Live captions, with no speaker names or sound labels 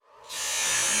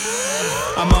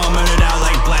I'm all murdered out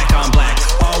like black on black.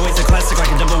 Always a classic like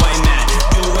a double white mat.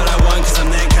 Do what I want cause I'm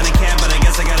that kind of cat, but I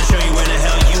guess I gotta show you where the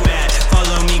hell you at.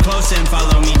 Follow me close and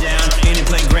follow me down. Any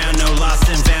playground, no lost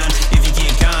and found. If you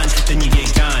get gone, then you get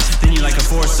gone. Then you like a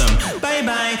foursome. Bye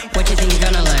bye. What you think you're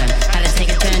gonna learn? How to take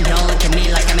a turn, don't look at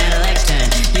me like I'm at a lectern.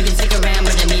 You can stick around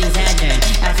but the meeting's adjourned.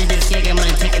 After this gig I'm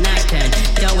gonna take a nocturne.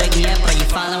 Don't wake me up, are you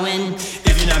following?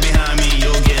 If you're not behind me,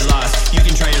 you'll get lost. You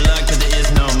can try your luck, but there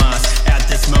is no moss. At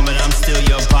this moment, I'm still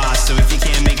your boss. So if you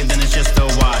can't make it, then it's just a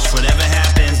wash. Whatever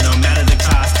happens, no matter the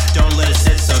cost. Don't let it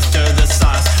sit, so stir the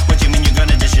sauce. What you mean you're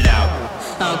gonna dish it out?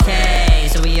 Okay,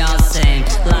 so we all the same.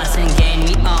 Lost and gain,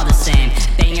 we all the same.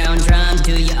 Bang your own drum,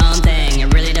 do your own thing.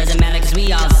 It really doesn't matter cause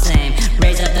we all the same.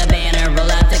 Raise up the banner,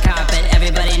 roll out the carpet.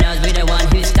 Everybody knows we the one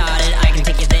who started. I can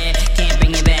take you there, can't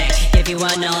bring you back. If you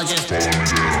want knowledge, just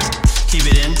keep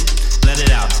it in, let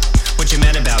it out. What you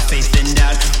mad about, faith and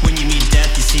doubt. When you meet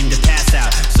death, you seem to pass out.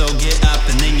 So get up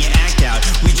and then you act out.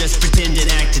 We just pretended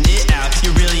acting it out.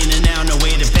 You're really in and out, no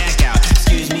way to back out.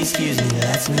 Excuse me,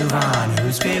 let's move on.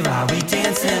 Whose grave are we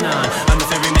dancing on? I'm the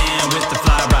ferryman with the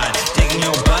fly ride, taking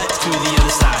your butt to the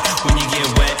other side. When you get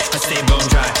wet, I stay bone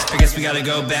dry. I guess we gotta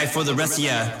go back for the rest of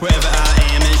ya. Wherever I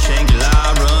am in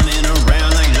Shangri-La, running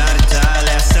around like la-di-da.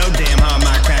 Laugh so damn hard,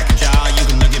 might crack a jaw. You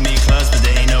can look at me close, but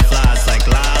there ain't no flies. Like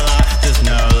la-la, there's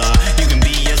no law. You can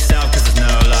be yourself, cause there's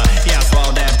no law. Yeah, I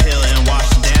swallowed that pill and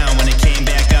washed it down. When it came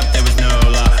back up, there was no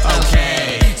law.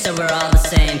 Okay, so we're all the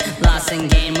same. Lost and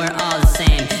gain, we're all the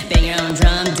same. Bang your own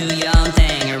drum, do your own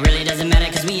thing. It really doesn't matter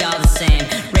cause we all the same.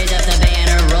 Raise up the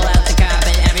banner, roll out the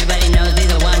carpet. Everybody knows we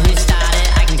the one who started.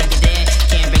 I can take you there,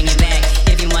 can't bring you back.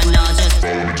 If you want knowledge, just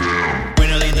when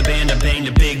I lead the band, I bang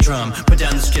the big drum. Put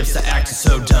down the skips, the act is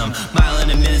so dumb. Mile in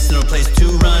a minute's no place to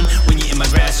run. When you're in my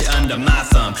grass, you're under my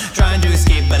thumb. Trying to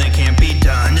escape, but it can't be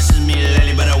done. This is me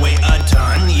lately, but I weigh a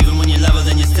ton. Even when you level,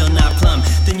 then you're still not plumb.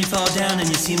 Then you fall down and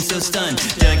you seem so stunned.